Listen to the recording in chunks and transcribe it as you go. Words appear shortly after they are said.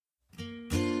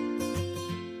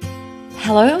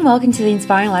Hello and welcome to the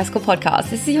Inspiring Life School podcast.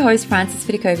 This is your host, Frances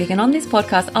Vidakovic, and on this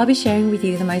podcast, I'll be sharing with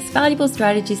you the most valuable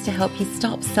strategies to help you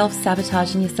stop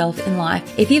self-sabotaging yourself in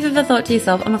life. If you've ever thought to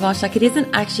yourself, oh my gosh, it isn't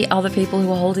actually other people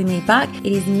who are holding me back,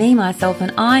 it is me, myself,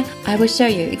 and I will show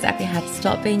you exactly how to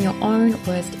stop being your own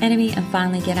worst enemy and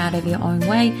finally get out of your own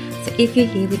way. So if you're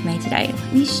here with me today,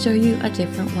 let me show you a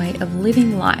different way of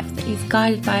living life that is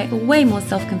guided by way more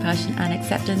self-compassion and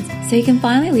acceptance, so you can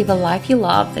finally live a life you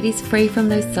love that is free from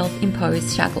those self-imposed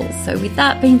shackles. So with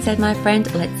that being said, my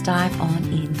friend, let's dive on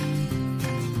in.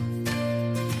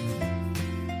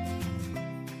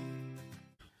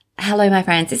 Hello, my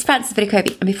friends. It's Frances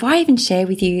Vidakovic. And before I even share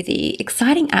with you the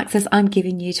exciting access I'm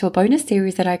giving you to a bonus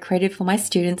series that I created for my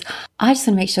students, I just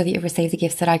want to make sure that you receive the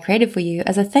gifts that I created for you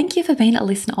as a thank you for being a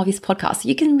listener of this podcast.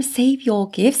 You can receive your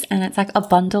gifts, and it's like a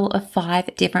bundle of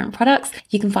 5 different products.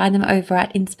 You can find them over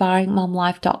at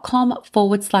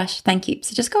inspiringmomlife.com/thank you.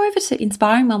 So just go over to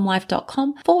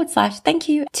inspiringmomlife.com/thank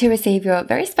you to receive your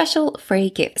very special free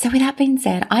gift. So with that being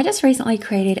said, I just recently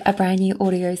created a brand new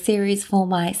audio series for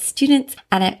my students,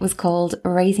 and it was called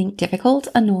Raising Difficult,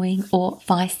 Annoying, or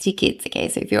Feisty Kids. Okay,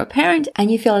 so if you're a parent and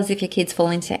you feel as if your kids fall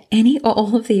into any or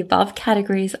all of the above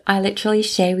categories, I literally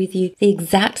share with you the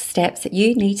exact steps that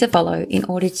you need to follow in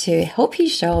order to help you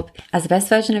show up as the best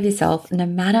version of yourself, no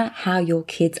matter how your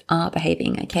kids are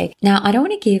behaving. Okay, now I don't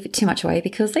want to give too much away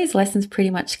because these lessons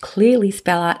pretty much clearly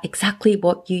spell out exactly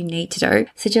what you need to do.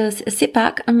 So just sit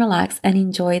back and relax and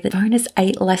enjoy the bonus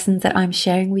 8 lessons that I'm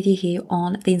sharing with you here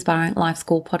on the Inspiring Life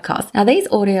School podcast. Now, these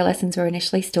audio lessons were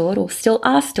initially stored, or still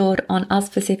are stored, on a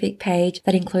specific page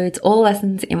that includes all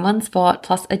lessons in one spot,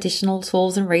 plus additional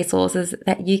tools and resources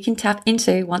that you can tap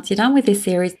into once you're done with this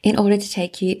series in order to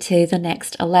take you to the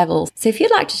next level. So if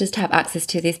you'd like to just have access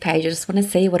to this page, I just want to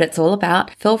see what it's all about,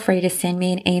 feel free to send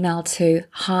me an email to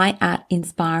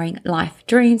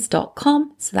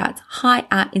hi@inspiringlifedreams.com. So that's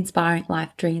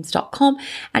hi@inspiringlifedreams.com.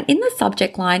 And in the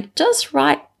subject line, just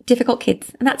write difficult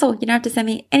kids, and that's all. You don't have to send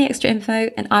me any extra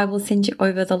info, and I will send you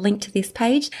over the link to this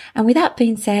page. And with that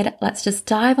being said, let's just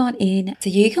dive on in so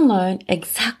you can learn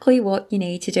exactly what you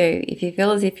need to do if you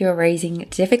feel as if you're raising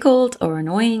difficult or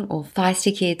annoying or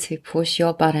feisty kids who push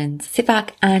your buttons. Sit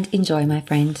back and enjoy, my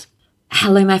friend.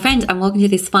 Hello, my friend, and welcome to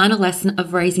this final lesson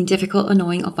of Raising Difficult,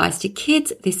 Annoying, or Feisty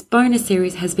Kids. This bonus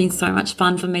series has been so much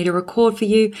fun for me to record for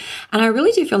you, and I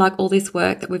really do feel like all this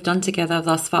work that we've done together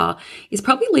thus far is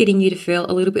probably leading you to feel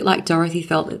a little bit like Dorothy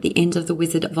felt at the end of the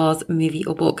Wizard of Oz movie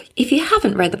or book. If you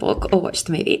haven't read the book or watched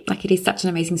the movie, like, it is such an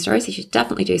amazing story, so you should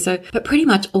definitely do so. But pretty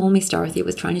much all Miss Dorothy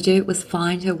was trying to do was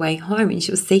find her way home, and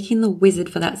she was seeking the wizard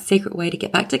for that secret way to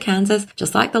get back to Kansas,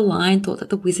 just like the lion thought that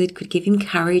the wizard could give him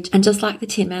courage, and just like the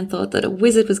Tin Man thought that a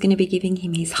wizard was going to be giving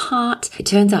him his heart. It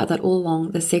turns out that all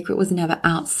along the secret was never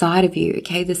outside of you.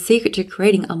 Okay, the secret to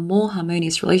creating a more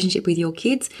harmonious relationship with your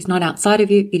kids is not outside of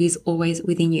you, it is always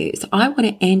within you. So I want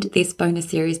to end this bonus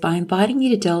series by inviting you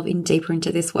to delve in deeper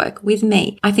into this work with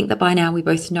me. I think that by now we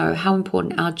both know how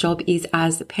important our job is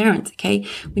as parents. Okay,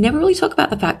 we never really talk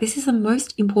about the fact this is the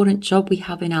most important job we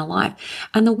have in our life.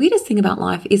 And the weirdest thing about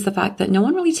life is the fact that no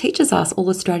one really teaches us all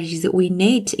the strategies that we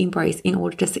need to embrace in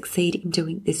order to succeed in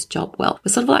doing this job well.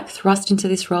 We're sort of like thrust into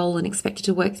this role and expected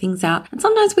to work things out. And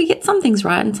sometimes we get some things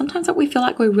right, and sometimes we feel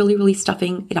like we're really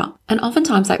stuffing it up. And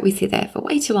oftentimes we sit there for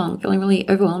way too long, feeling really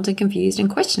overwhelmed and confused and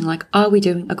questioning, like, are we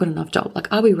doing a good enough job? Like,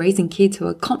 are we raising kids who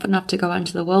are confident enough to go out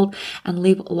into the world and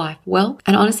live life well?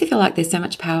 And I honestly feel like there's so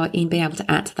much power in being able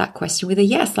to answer that question with a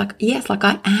yes, like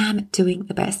I am doing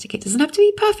the best. Okay, it doesn't have to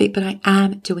be perfect, but I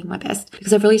am doing my best,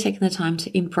 because I've really taken the time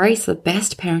to embrace the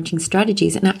best parenting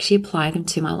strategies and actually apply them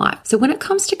to my life. So when it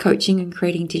comes to coaching and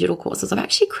creating digital courses, I've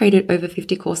actually created over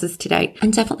 50 courses to date,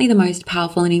 and definitely the most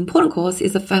powerful and important course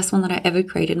is the first one that I ever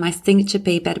created, my signature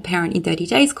Be a Better Parent in 30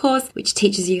 Days course, which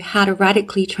teaches you how to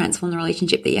radically transform the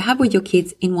relationship that you have with your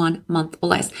kids in 1 month or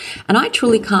less. And I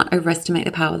truly can't overestimate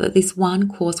the power that this one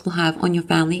course will have on your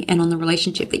family and on the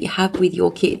relationship that you have with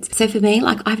your kids. So for me,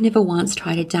 I've never once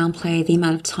tried to downplay the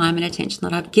amount of time and attention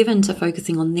that I've given to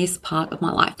focusing on this part of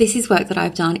my life. This is work that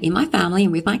I've done in my family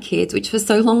and with my kids, which for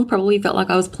so long probably felt like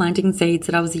I was planting seeds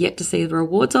that I was yet to see the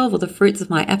rewards of or the fruits of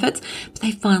my efforts, but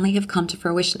they finally have come to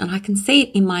fruition. And I can see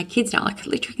it in my kids now. I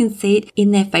literally can see it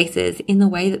in their faces, in the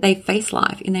way that they face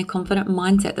life, in their confident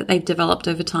mindset that they've developed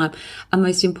over time, and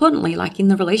most importantly, in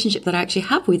the relationship that I actually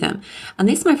have with them. And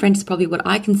this, my friend, is probably what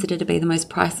I consider to be the most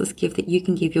priceless gift that you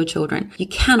can give your children. You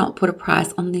cannot put a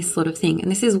price on this sort of thing.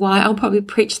 And this is why I'll probably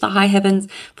preach the high heavens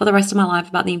for the rest of my life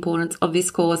about the importance of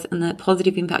this course and the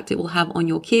positive impact it will have on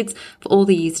your kids for all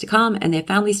the years to come and their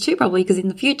families families too, probably, because in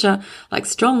the future, like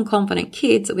strong, confident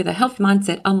kids with a healthy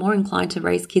mindset are more inclined to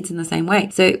raise kids in the same way.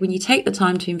 So when you take the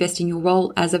time to invest in your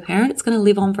role as a parent, it's going to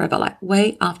live on forever, like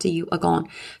way after you are gone.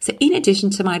 So in addition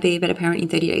to my Be a Better Parent in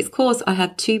 30 Days course, I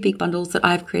have 2 big bundles that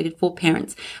I've created for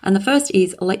parents. And the first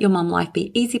is Let Your Mum Life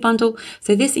Be Easy bundle.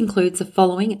 So this includes the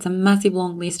following. It's a massive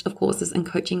long list of courses and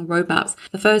coaching roadmaps.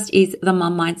 The first is the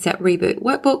Mum Mindset Reboot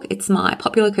Workbook. It's my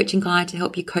popular coaching guide to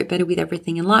help you cope better with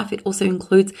everything in life. It also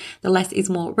includes the Less is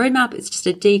More roadmap. It's just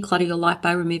a declutter your life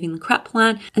by removing the crap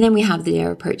plan. And then we have the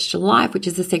Dare approach to life, which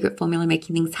is the secret formula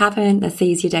making things happen. The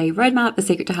Seize Your Day roadmap, the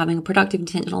secret to having a productive,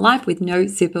 intentional life with no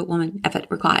superwoman effort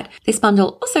required. This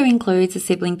bundle also includes the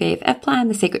sibling BFF plan,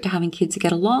 the secret to having kids who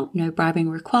get along, no bribing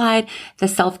required, the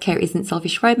Self-Care Isn't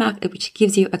Selfish roadmap, which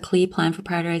gives you a clear plan for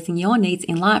prioritizing your needs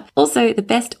in life. Also, the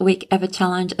Best Week Ever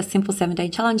challenge, a simple 7-day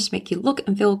challenge to make you look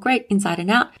and feel great inside and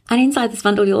out. And inside this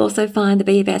bundle, you'll also find the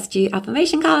Be Your Best You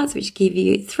affirmation cards, which give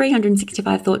you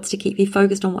 365 thoughts to keep you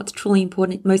focused on what's truly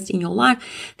important most in your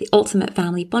life. The Ultimate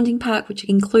Family Bonding Pack, which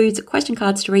includes question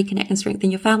cards to reconnect and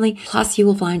strengthen your family. Plus, you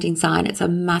will find inside it's a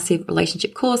massive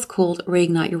relationship course called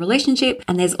Reignite Your Relationship.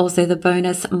 And there's also the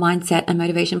bonus Mindset and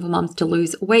Motivation for Moms to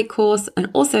Lose Weight course. And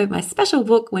also my special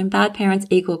book, When Bad Parents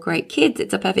Equal Great Kids.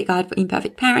 It's a perfect guide for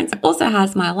imperfect parents. It also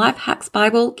has my Life Hacks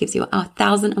Bible, gives you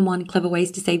 1,001 clever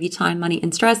ways to save you time, money,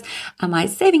 and stress. And my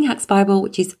Saving Hacks Bible,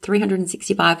 which is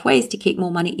 365 ways to keep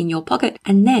more money in your pocket.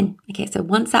 And then, so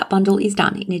once that bundle is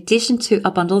done, in addition to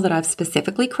a bundle that I've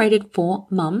specifically created for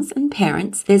mums and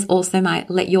parents, there's also my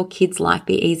Let Your Kids Life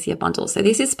Be Easier bundle. So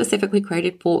this is specifically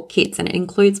created for kids, and it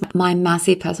includes my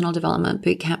massive personal development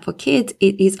bootcamp for kids.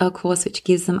 It is a course which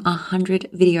gives them 100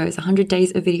 videos, 100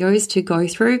 days of videos to go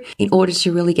through in order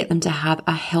to really get them to have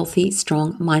a healthy,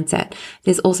 strong mindset.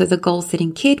 There's also the Goal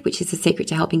Setting Kid, which is the secret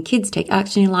to helping kids take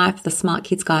action in life, the Smart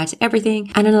Kids Guide to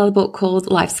Everything, and another book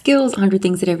called Life Skills, 100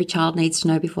 Things That Every Child Needs to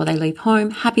Know Before They Leave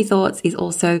Home. Happy Thoughts is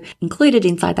also included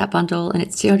inside that bundle, and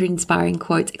it's 200 inspiring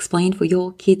quotes explained for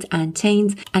your kids and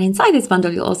teens. And inside this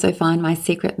bundle, you'll also find my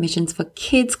Secret Missions for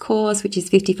Kids course, which is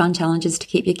 50 fun challenges to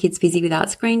keep your kids busy without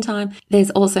screen time.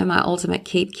 There's also my Ultimate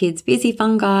Keep Kids Busy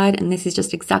Fun Guide, and this is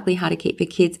just exactly how to keep your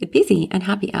kids busy and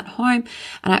happy at home.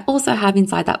 And I also have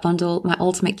inside that bundle my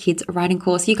Ultimate Kids Writing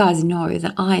course. You guys know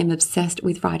that I am obsessed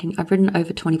with writing. I've written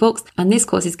over 20 books, and this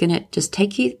course is going to just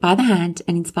take you by the hand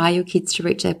and inspire your kids to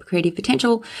reach their creative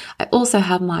potential. I also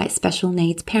have my Special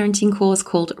Needs Parenting course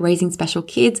called Raising Special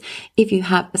Kids. If you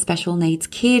have a special needs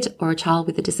kid or a child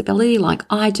with a disability like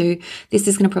I do, this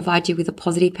is going to provide you with a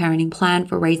positive parenting plan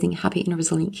for raising happy and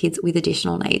resilient kids with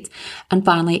additional needs. And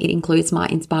finally, it includes my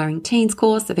Inspiring Teens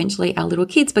course. Eventually, our little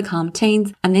kids become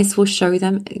teens, and this will show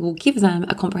them, it will give them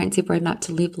a comprehensive roadmap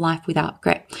to live life without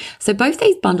regret. So both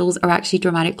these bundles are actually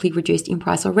dramatically reduced in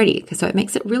price already, so it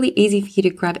makes it really easy for you to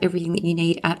grab everything that you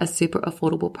need at a super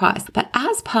affordable price. But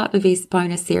as part of this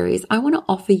bonus series, I want to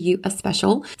offer you a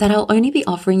special that I'll only be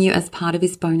offering you as part of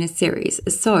this bonus series.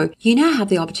 So you now have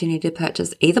the opportunity to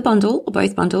purchase either bundle or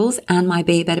both bundles and my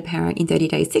Be a Better Parent in 30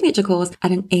 Days signature course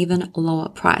at an even lower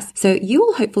price. So you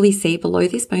will hopefully see below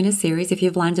this bonus series, if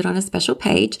you've landed on a special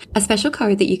page, a special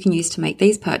code that you can use to make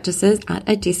these purchases at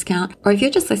a discount. Or if you're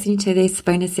just listening to this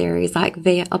bonus series like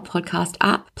via a podcast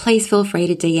app, please feel free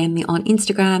to DM me on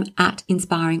Instagram at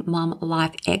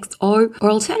InspiringMomLifeXO, or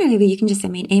alternatively, you can just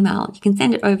send me an email. You can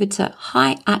send it over to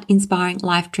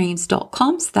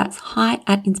hi@inspiringlifedreams.com. So that's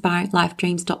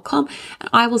hi@inspiringlifedreams.com, and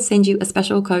I will send you a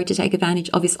special code to take advantage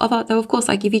of this offer. Though, of course,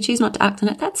 like if you choose not to act on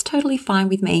it, that's totally fine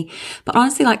with me. But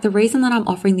honestly, like the reason that I'm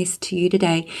offering this to you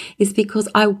today is because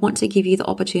I want to give you the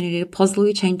opportunity to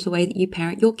positively change the way that you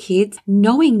parent your kids,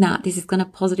 knowing that this is going to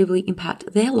positively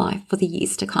impact their life for the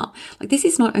years to come. Like this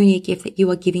is not only a gift that you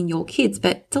are giving your kids,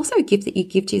 but it's also a gift that you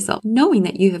give to yourself, knowing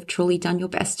that you have truly done your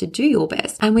best to do your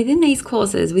best. And within these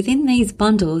courses, within these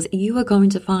bundles, you are going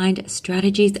to find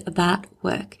strategies that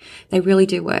work. They really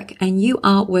do work, and you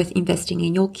are worth investing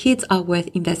in. Your kids are worth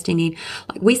investing in.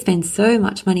 Like we spend so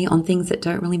much money on things that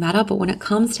don't really matter, but when it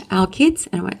comes to our kids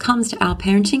and when it comes to our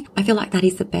parenting, I feel like that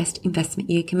is the best investment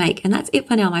you can make. And that's it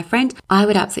for now, my friend. I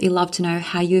would absolutely love to know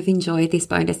how you've enjoyed this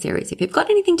bonus series. If you've got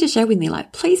anything to share with me,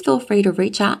 like please feel free to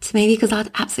reach out to me because I'd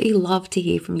absolutely love to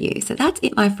hear from you. So that's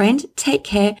it, my friend. Take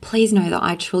care. Please know that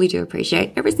I truly do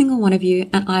appreciate every single one of you,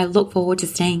 and I look forward to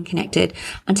staying connected.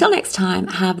 Until next time,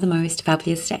 have the most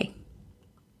fabulous day.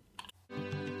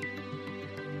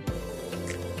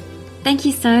 Thank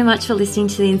you so much for listening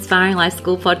to the Inspiring Life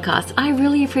School podcast. I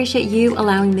really appreciate you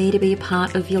allowing me to be a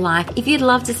part of your life. If you'd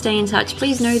love to stay in touch,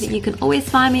 please know that you can always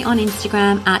find me on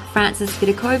Instagram at Frances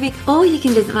Vidakovic, or you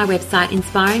can visit my website,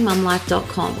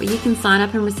 inspiringmumlife.com, where you can sign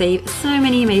up and receive so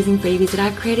many amazing freebies that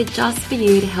I've created just for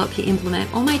you to help you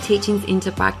implement all my teachings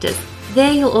into practice.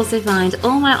 There you'll also find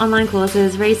all my online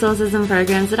courses, resources and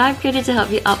programs that I've created to help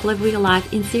you uplevel your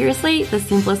life in seriously the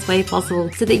simplest way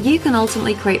possible, so that you can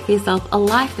ultimately create for yourself a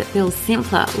life that feels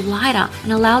simpler, lighter,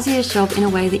 and allows you to show up in a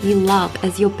way that you love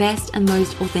as your best and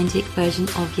most authentic version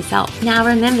of yourself. Now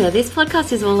remember, this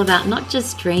podcast is all about not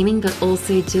just dreaming but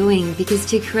also doing, because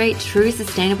to create true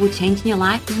sustainable change in your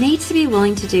life, you need to be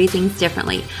willing to do things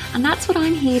differently. And that's what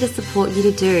I'm here to support you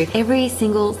to do every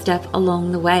single step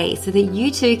along the way, so that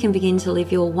you too can begin to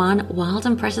live your one wild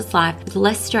and precious life with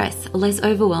less stress, less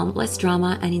overwhelm, less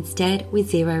drama, and instead with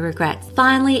zero regrets.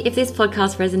 Finally, if this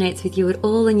podcast resonates with you at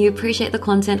all and you appreciate the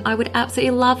content, I would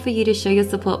absolutely love for you to show your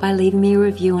support by leaving me a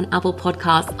review on Apple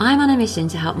Podcasts. I'm on a mission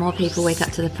to help more people wake up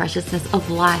to the preciousness of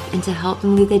life and to help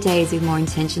them live their days with more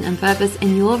intention and purpose,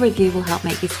 and your review will help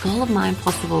make this goal of mine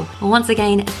possible. Well, once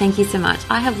again, thank you so much.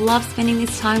 I have loved spending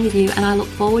this time with you, and I look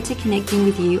forward to connecting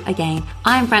with you again.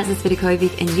 I am Frances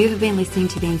Vidakovic, and you have been listening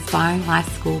to the Inspiring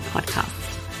Life School podcast.